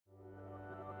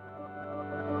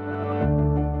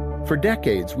For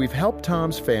decades, we've helped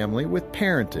Tom's family with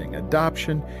parenting,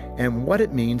 adoption, and what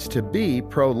it means to be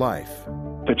pro-life.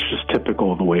 That's just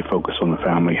typical of the way Focus on the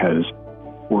Family has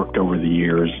worked over the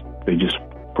years. They just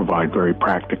provide very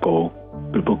practical,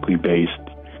 biblically based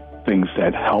things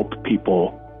that help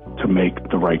people to make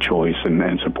the right choice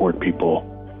and support people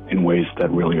in ways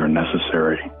that really are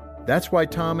necessary. That's why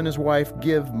Tom and his wife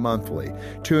give monthly,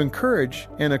 to encourage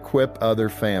and equip other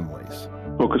families.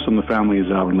 Focus on the Family is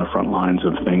out in the front lines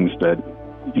of things that,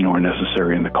 are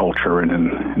necessary in the culture and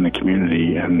in the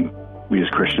community, and we as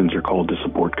Christians are called to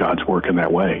support God's work in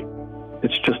that way.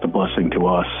 It's just a blessing to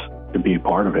us to be a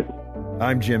part of it.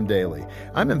 I'm Jim Daly.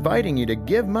 I'm inviting you to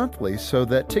give monthly so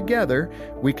that together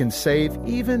we can save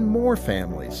even more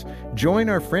families. Join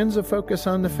our Friends of Focus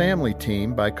on the Family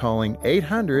team by calling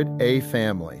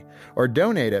 800-A-FAMILY or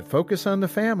donate at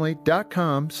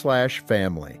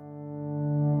focusonthefamily.com/family.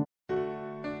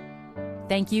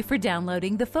 Thank you for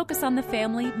downloading the Focus on the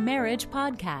Family Marriage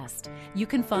Podcast. You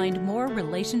can find more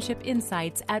relationship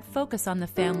insights at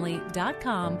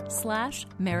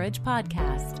focusonthefamily.com/marriage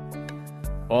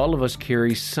podcast. All of us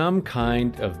carry some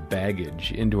kind of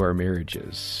baggage into our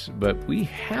marriages, but we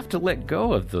have to let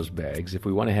go of those bags if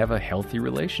we want to have a healthy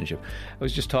relationship. I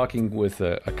was just talking with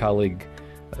a colleague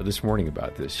this morning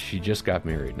about this. She just got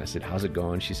married, and I said, "How's it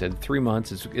going?" She said, 3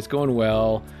 months, it's going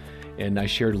well. And I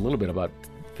shared a little bit about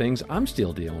things I'm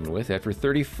still dealing with after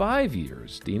 35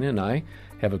 years. Dina and I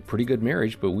have a pretty good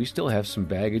marriage, but we still have some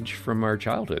baggage from our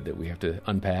childhood that we have to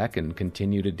unpack and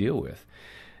continue to deal with.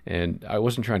 And I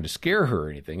wasn't trying to scare her or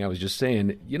anything. I was just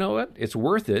saying, you know what? It's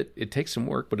worth it. It takes some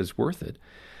work, but it's worth it.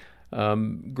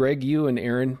 Greg, you and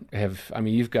Aaron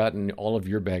you've gotten all of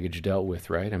your baggage dealt with,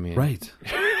 right? Right.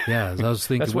 Yeah, I was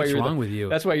thinking, what's wrong with you?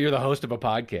 That's why you're the host of a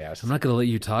podcast. I'm not going to let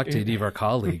you talk to any of our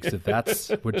colleagues if that's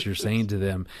what you're saying to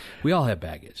them. We all have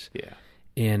baggage. Yeah.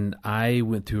 And I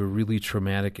went through a really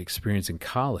traumatic experience in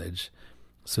college.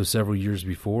 So several years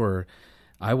before,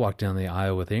 I walked down the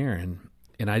aisle with Aaron,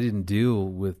 and I didn't deal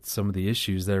with some of the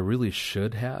issues that I really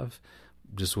should have,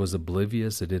 just was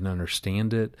oblivious. I didn't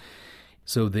understand it.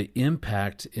 So the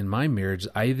impact in my marriage,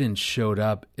 I then showed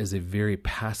up as a very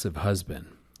passive husband.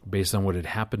 Based on what had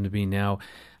happened to me now,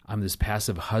 I'm this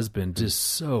passive husband, just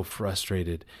so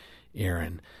frustrated,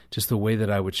 Aaron. Just the way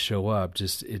that I would show up,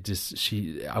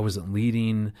 I wasn't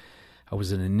leading, I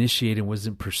wasn't initiating,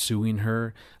 wasn't pursuing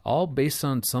her, all based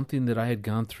on something that I had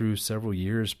gone through several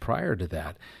years prior to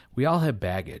that. We all have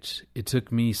baggage. It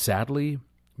took me, sadly,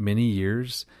 many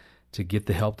years to get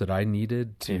the help that I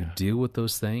needed to deal with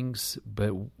those things,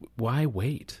 but why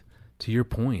wait? To your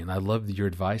point, I love your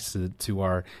advice to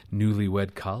our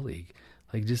newlywed colleague.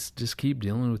 Like, just keep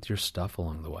dealing with your stuff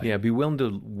along the way. Yeah, be willing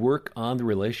to work on the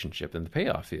relationship. And the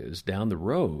payoff is, down the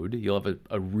road, you'll have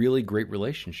a really great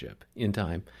relationship in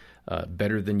time,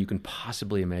 better than you can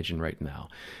possibly imagine right now.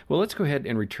 Well, let's go ahead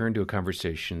and return to a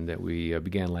conversation that we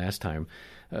began last time.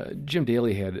 Jim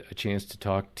Daly had a chance to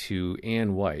talk to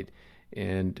Ann White,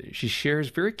 and she shares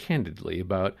very candidly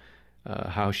about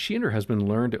how she and her husband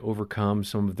learned to overcome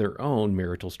some of their own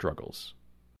marital struggles.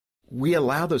 We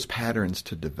allow those patterns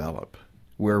to develop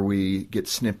where we get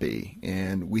snippy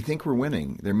and we think we're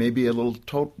winning. There may be a little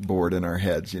tote board in our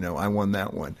heads, I won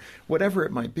that one, whatever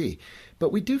it might be.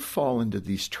 But we do fall into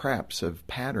these traps of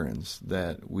patterns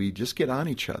that we just get on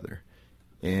each other.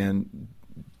 And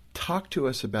talk to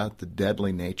us about the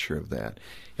deadly nature of that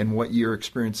and what you're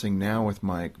experiencing now with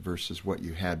Mike versus what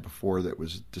you had before that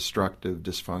was destructive,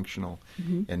 dysfunctional,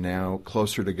 and now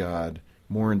closer to God,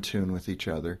 more in tune with each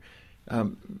other.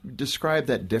 Describe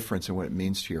that difference and what it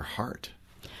means to your heart.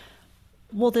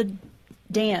 Well, the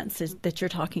dance that you're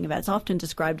talking about is often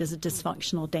described as a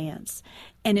dysfunctional dance.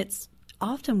 And it's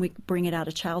often we bring it out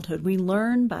of childhood. We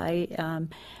learn by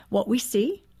what we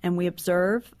see, and we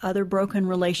observe other broken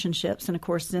relationships. And, of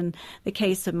course, in the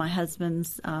case of my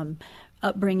husband's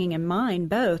upbringing and mine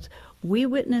both, we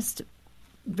witnessed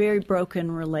very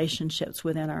broken relationships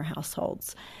within our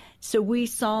households. So we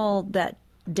saw that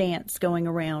dance going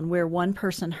around where one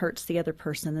person hurts the other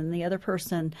person and the other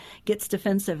person gets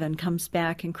defensive and comes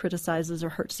back and criticizes or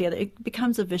hurts the other. It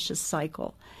becomes a vicious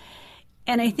cycle.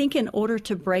 And I think in order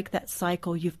to break that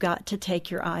cycle, you've got to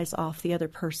take your eyes off the other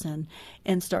person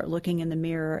and start looking in the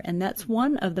mirror. And that's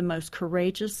one of the most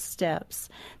courageous steps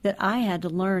that I had to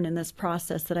learn in this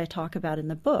process that I talk about in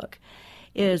the book,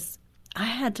 is I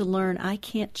had to learn I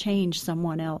can't change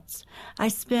someone else. I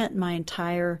spent my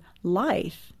entire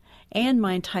life and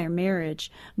my entire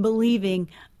marriage believing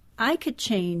I could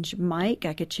change Mike,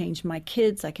 I could change my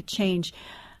kids, I could change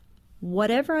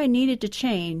whatever I needed to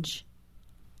change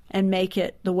and make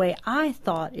it the way I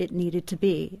thought it needed to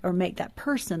be, or make that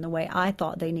person the way I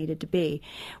thought they needed to be,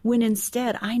 when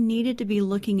instead I needed to be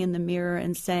looking in the mirror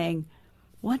and saying,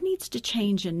 what needs to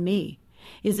change in me?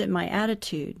 Is it my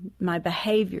attitude, my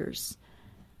behaviors,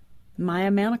 my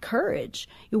amount of courage?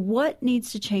 What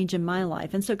needs to change in my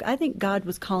life? And so I think God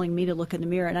was calling me to look in the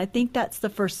mirror, and I think that's the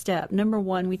first step. Number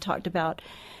one, we talked about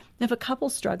if a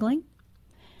couple's struggling,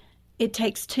 it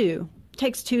takes two. It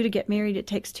takes two to get married. It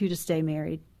takes two to stay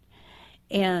married.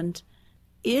 And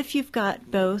if you've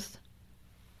got both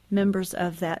members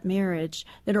of that marriage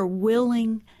that are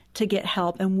willing to get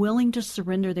help and willing to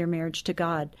surrender their marriage to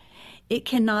God, it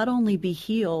can not only be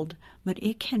healed, but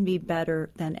it can be better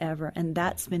than ever. And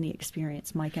that's been the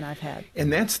experience Mike and I've had.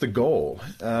 And that's the goal.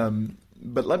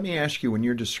 But let me ask you, when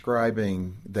you're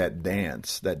describing that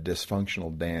dance, that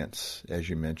dysfunctional dance, as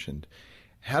you mentioned,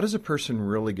 how does a person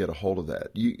really get a hold of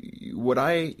that? What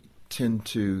I tend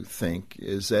to think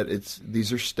is that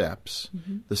these are steps.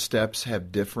 Mm-hmm. The steps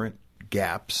have different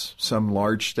gaps, some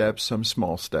large steps, some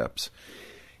small steps.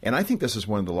 And I think this is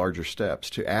one of the larger steps,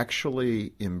 to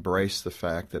actually embrace the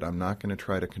fact that I'm not going to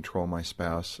try to control my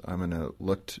spouse. I'm going to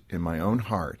look in my own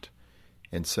heart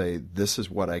and say, this is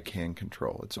what I can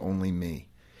control. It's only me.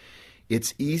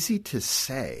 It's easy to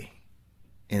say,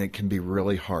 and it can be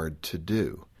really hard to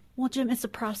do. Well, Jim, it's a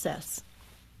process.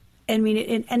 I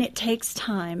mean, and it takes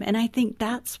time. And I think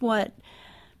that's what,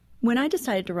 when I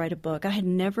decided to write a book, I had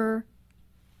never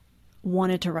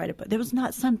wanted to write a book. There was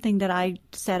not something that I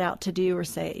set out to do or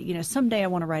say, someday I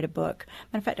want to write a book.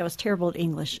 Matter of fact, I was terrible at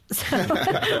English. So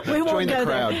we won't go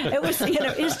there. It was,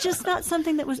 it's just not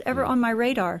something that was ever on my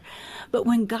radar. But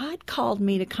when God called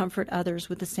me to comfort others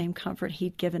with the same comfort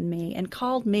He'd given me and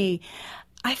called me,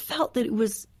 I felt that it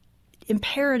was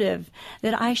imperative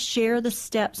that I share the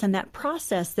steps and that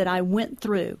process that I went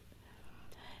through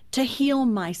to heal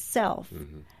myself.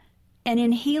 Mm-hmm. And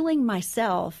in healing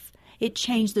myself, it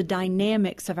changed the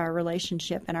dynamics of our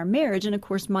relationship and our marriage. And of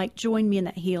course, Mike joined me in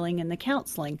that healing and the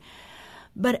counseling.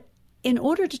 But in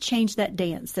order to change that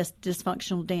dance, this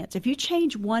dysfunctional dance, if you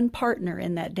change one partner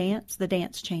in that dance, the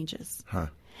dance changes. Huh.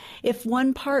 If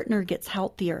one partner gets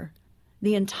healthier,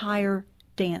 the entire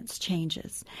dance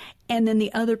changes. And then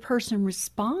the other person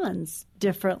responds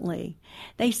differently.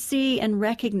 They see and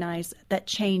recognize that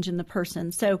change in the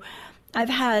person. So I've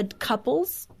had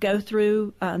couples go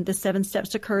through the 7 Steps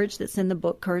to Courage that's in the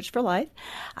book, Courage for Life.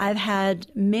 I've had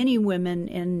many women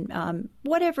in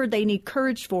whatever they need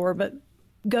courage for, but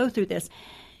go through this.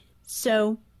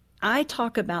 So I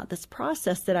talk about this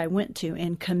process that I went to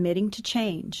in committing to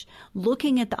change,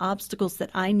 looking at the obstacles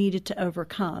that I needed to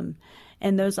overcome.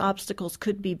 And those obstacles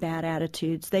could be bad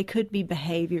attitudes. They could be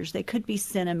behaviors. They could be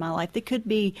sin in my life. They could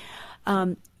be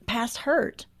past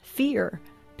hurt, fear,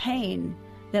 pain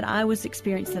that I was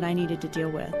experiencing that I needed to deal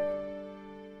with.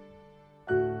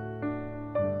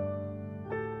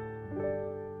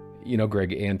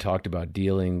 Greg, Ann talked about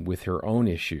dealing with her own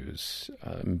issues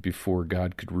before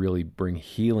God could really bring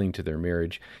healing to their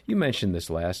marriage. You mentioned this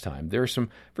last time. There are some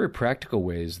very practical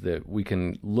ways that we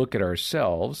can look at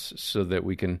ourselves so that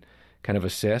we can kind of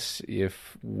assess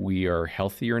if we are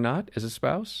healthy or not as a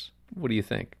spouse. What do you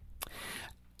think?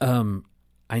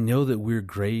 I know that we're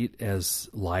great as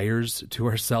liars to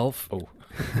ourselves. Oh.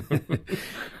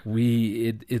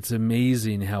 It's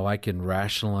amazing how I can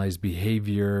rationalize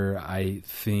behavior. I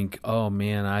think, oh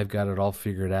man, I've got it all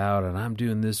figured out and I'm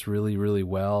doing this really, really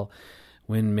well,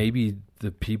 when maybe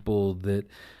the people that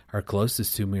are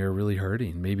closest to me are really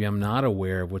hurting. Maybe I'm not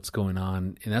aware of what's going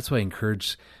on. And that's why I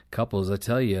encourage couples. I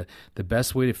tell you, the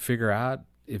best way to figure out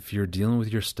if you're dealing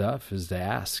with your stuff is to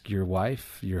ask your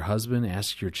wife, your husband,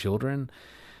 ask your children.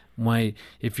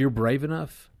 If you're brave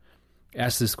enough,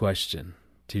 ask this question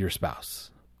to your spouse.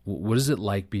 What is it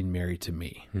like being married to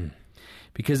me?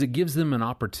 Because it gives them an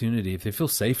opportunity, if they feel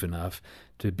safe enough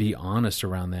to be honest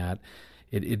around that,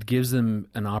 it gives them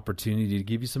an opportunity to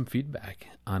give you some feedback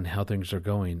on how things are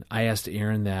going. I asked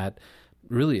Aaron that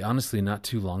really, honestly, not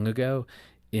too long ago,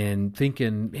 and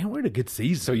thinking, man, we're in a good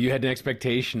season. So you had an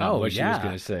expectation of what she was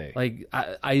going to say. Like,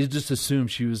 I just assumed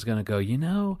she was going to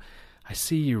go, I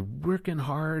see you're working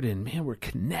hard and, man, we're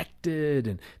connected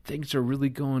and things are really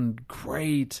going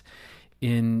great.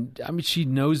 And, I mean, she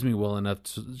knows me well enough,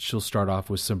 she'll start off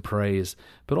with some praise.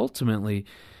 But ultimately,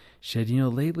 she said,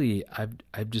 lately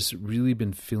I've just really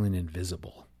been feeling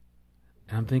invisible.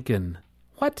 And I'm thinking,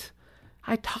 what?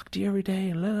 I talk to you every day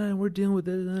and we're dealing with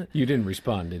this. You didn't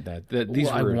respond to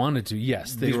that. I wanted to,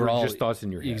 yes. These were all just thoughts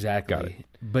in your head. Exactly. Got it.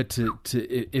 But to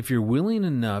if you're willing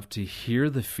enough to hear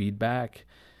the feedback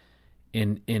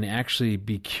and actually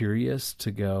be curious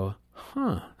to go,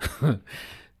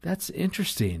 That's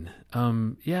interesting.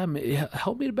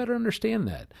 Help me to better understand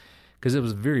that, because it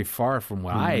was very far from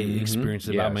what I experienced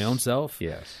about my own self.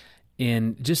 Yes.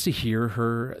 And just to hear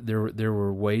her, there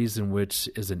were ways in which,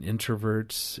 as an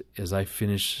introvert, as I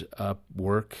finish up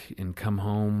work and come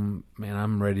home, man,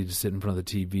 I'm ready to sit in front of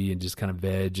the TV and just kind of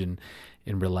veg and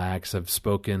relax. I've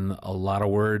spoken a lot of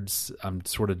words. I'm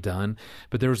sort of done.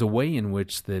 But there was a way in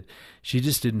which that she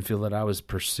just didn't feel that I was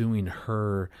pursuing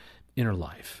her inner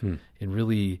life and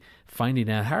really finding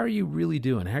out, how are you really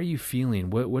doing? How are you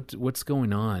feeling? What's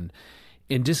going on?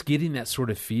 And just getting that sort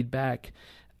of feedback.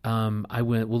 I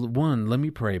went, well, one, let me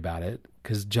pray about it.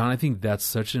 Because, John, I think that's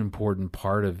such an important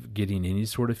part of getting any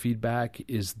sort of feedback,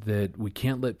 is that we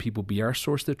can't let people be our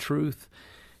source of truth.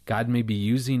 God may be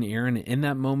using Aaron in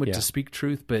that moment to speak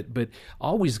truth, but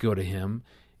always go to him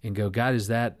and go, God, is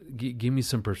that, give me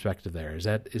some perspective there. Is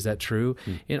that true?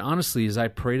 And honestly, as I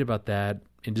prayed about that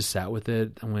and just sat with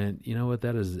it, I went, you know what,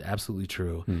 that is absolutely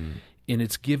true. And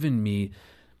it's given me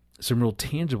some real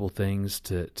tangible things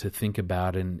to think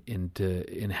about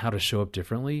and how to show up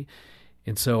differently.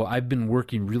 And so I've been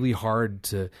working really hard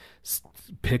to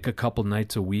pick a couple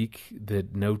nights a week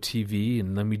that no TV,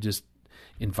 and let me just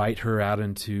invite her out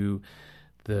into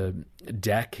the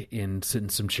deck and sit in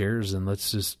some chairs and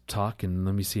let's just talk and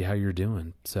let me see how you're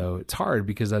doing. So it's hard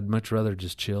because I'd much rather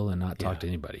just chill and not talk to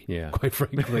anybody. Yeah. Quite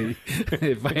frankly,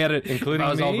 if I had it, including if I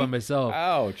was me? all by myself.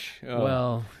 Ouch. Oh.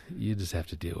 Well, you just have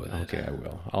to deal with it. Okay, I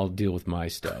will. I'll deal with my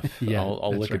stuff. Yeah,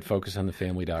 I'll look right. at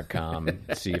focusonthefamily.com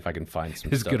and see if I can find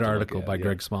some His stuff good to look article at. by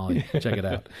Greg Smalley. Check it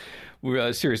out.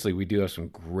 Seriously, we do have some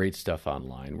great stuff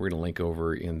online. We're going to link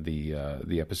over in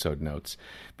the episode notes.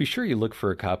 Be sure you look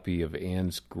for a copy of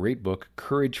Anne's great book,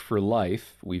 Courage for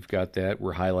Life. We've got that.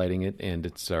 We're highlighting it, and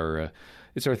it's our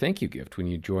thank you gift when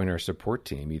you join our support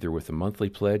team, either with a monthly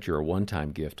pledge or a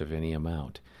one-time gift of any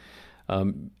amount.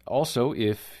 Also,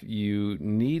 if you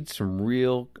need some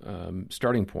real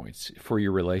starting points for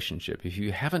your relationship, if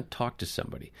you haven't talked to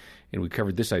somebody, and we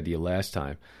covered this idea last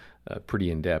time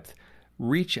pretty in depth,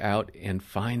 reach out and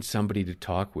find somebody to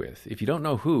talk with. If you don't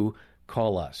know who,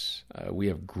 call us. We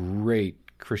have great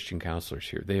Christian counselors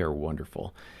here. They are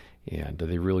wonderful, and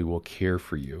they really will care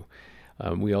for you.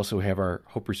 We also have our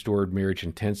Hope Restored Marriage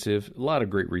Intensive. A lot of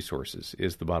great resources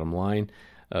is the bottom line.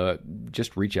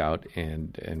 Just reach out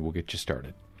and we'll get you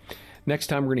started. Next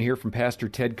time, we're going to hear from Pastor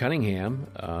Ted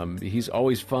Cunningham. He's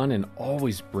always fun and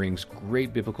always brings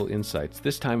great biblical insights,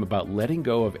 this time about letting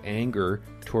go of anger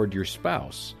toward your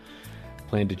spouse.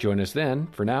 Plan to join us then.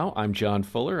 For now, I'm John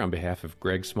Fuller on behalf of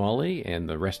Greg Smalley and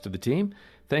the rest of the team.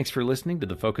 Thanks for listening to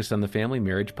the Focus on the Family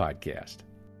Marriage Podcast.